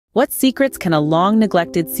What secrets can a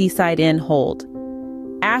long-neglected seaside inn hold?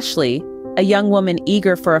 Ashley, a young woman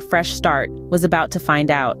eager for a fresh start, was about to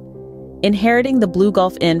find out. Inheriting the Blue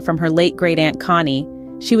Gulf Inn from her late great-aunt Connie,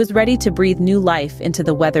 she was ready to breathe new life into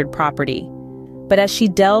the weathered property. But as she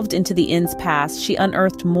delved into the inn's past, she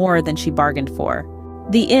unearthed more than she bargained for.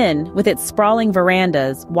 The inn, with its sprawling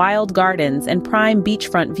verandas, wild gardens, and prime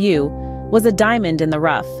beachfront view, was a diamond in the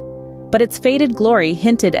rough. But its faded glory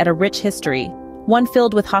hinted at a rich history, one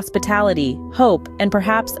filled with hospitality, hope, and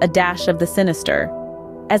perhaps a dash of the sinister.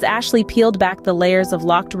 As Ashley peeled back the layers of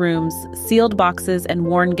locked rooms, sealed boxes, and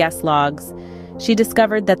worn guest logs, she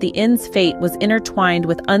discovered that the inn's fate was intertwined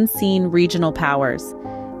with unseen regional powers.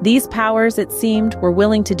 These powers, it seemed, were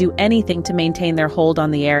willing to do anything to maintain their hold on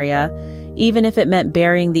the area, even if it meant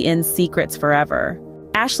burying the inn's secrets forever.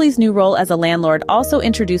 Ashley's new role as a landlord also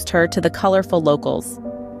introduced her to the colorful locals.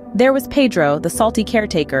 There was Pedro, the salty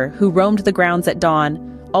caretaker, who roamed the grounds at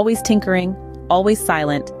dawn, always tinkering, always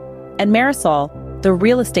silent, and Marisol, the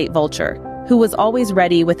real estate vulture, who was always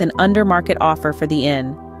ready with an under-market offer for the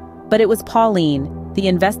inn. But it was Pauline, the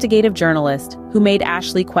investigative journalist, who made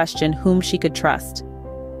Ashley question whom she could trust.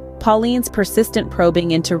 Pauline's persistent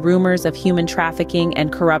probing into rumors of human trafficking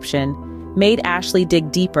and corruption made Ashley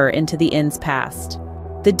dig deeper into the inn's past.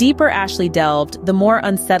 The deeper Ashley delved, the more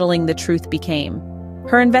unsettling the truth became.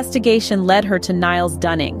 Her investigation led her to Niles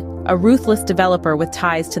Dunning, a ruthless developer with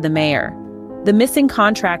ties to the mayor. The missing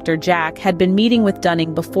contractor, Jack, had been meeting with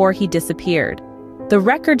Dunning before he disappeared. The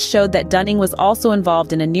records showed that Dunning was also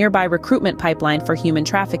involved in a nearby recruitment pipeline for human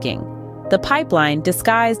trafficking. The pipeline,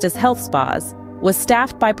 disguised as health spas, was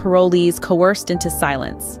staffed by parolees coerced into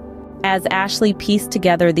silence. As Ashley pieced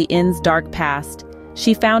together the inn's dark past,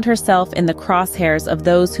 she found herself in the crosshairs of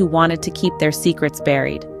those who wanted to keep their secrets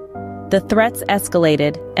buried. The threats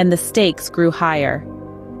escalated, and the stakes grew higher.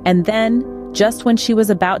 And then, just when she was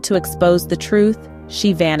about to expose the truth,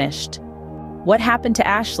 she vanished. What happened to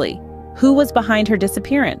Ashley? Who was behind her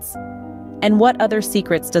disappearance? And what other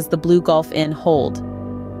secrets does the Blue Gulf Inn hold?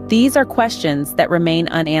 These are questions that remain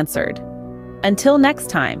unanswered. Until next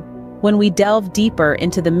time, when we delve deeper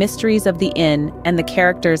into the mysteries of the inn and the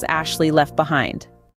characters Ashley left behind.